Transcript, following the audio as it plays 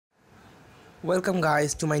Welcome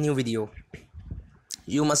guys to my new video.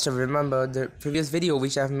 You must have remembered the previous video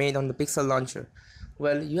which I have made on the Pixel launcher.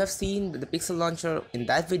 Well, you have seen that the Pixel launcher in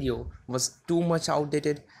that video was too much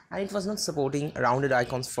outdated and it was not supporting rounded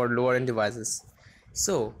icons for lower end devices.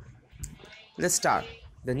 So let's start.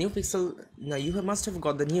 The new Pixel, now you must have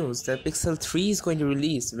got the news that Pixel 3 is going to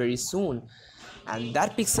release very soon, and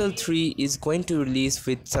that Pixel 3 is going to release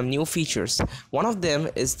with some new features. One of them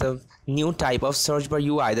is the new type of search bar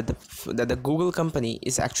UI that the Google company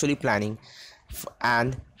is actually planning.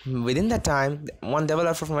 And within that time, one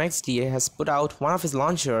developer from XDA has put out one of his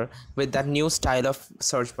launcher with that new style of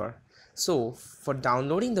search bar. So for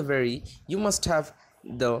downloading the very, you must have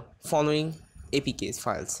the following APKs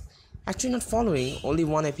files. Actually not following, only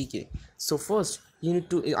one APK. So first you need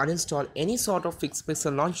to uninstall any sort of fixed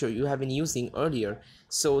pixel launcher you have been using earlier,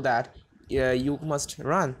 so that you must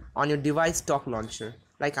run on your device stock launcher.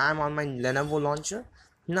 Like I am on my Lenovo launcher.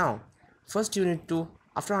 Now first you need to,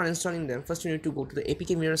 after uninstalling them, first you need to go to the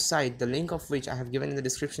APK mirror site, the link of which I have given in the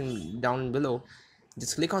description down below.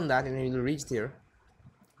 Just click on that and you will reach there.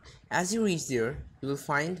 As you reach there, you will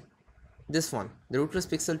find this one, the rootless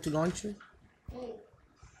pixel 2 launcher.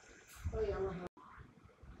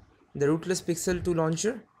 The rootless pixel 2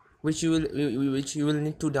 launcher, which you will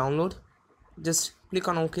need to download. Just click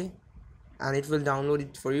on OK and it will download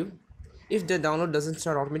it for you. If the download doesn't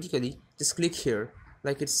start automatically, just click here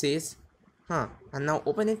like it says, and now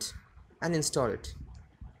open it and install it.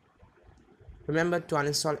 Remember to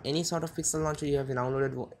uninstall any sort of pixel launcher you have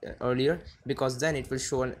downloaded earlier, because then it will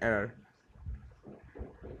show an error.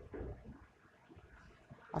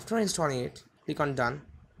 After installing it, click on done.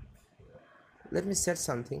 Let me set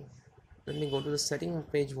something. Let me go to the setting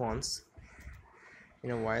page once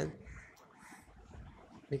in a while,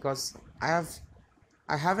 because I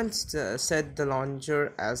haven't set the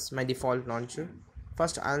launcher as my default launcher.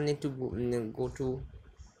 First I'll need to go to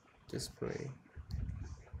display.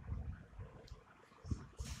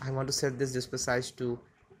 I want to set this display size to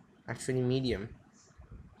actually medium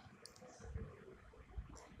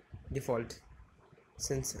default,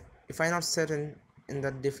 since if I not set in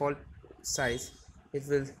that default size, it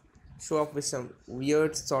will show up with some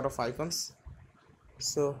weird sort of icons.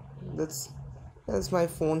 So that's my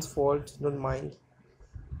phone's fault, don't mind.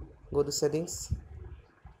 Go to settings,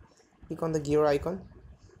 click on the gear icon,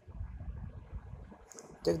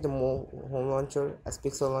 take the home launcher as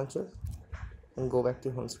pixel launcher and go back to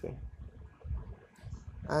home screen,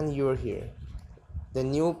 and you're here. The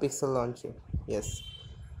new pixel launcher, yes,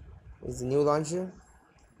 is the new launcher.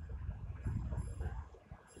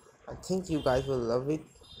 I think you guys will love it.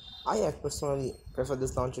 I personally prefer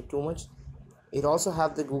this launcher too much. It also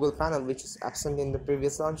have the Google panel, which is absent in the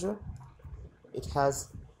previous launcher. It has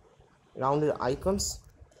rounded icons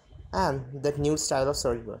and that new style of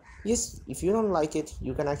search bar. Yes, if you don't like it,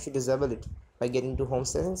 you can actually disable it by getting to home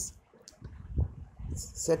settings,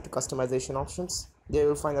 set to customization options. There you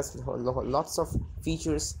will find us lots of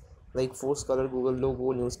features like force color, Google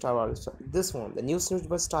logo, new star bar. This one, the new search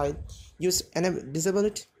bar style, disable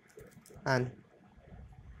it and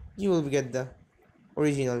you will get the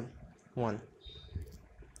original one.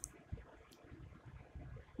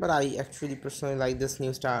 But I actually personally like this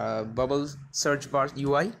new bubble search bar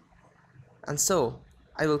UI, and so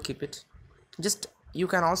I will keep it. Just you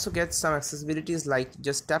can also get some accessibilities, like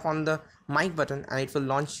just tap on the mic button and it will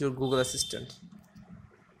launch your Google Assistant.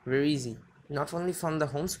 Very easy, not only from the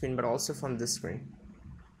home screen but also from this screen.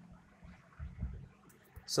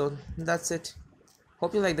 So that's it.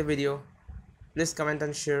 Hope you like the video. Please comment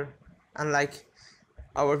and share and like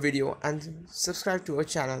our video and subscribe to our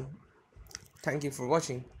channel. Thank you for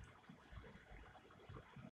watching.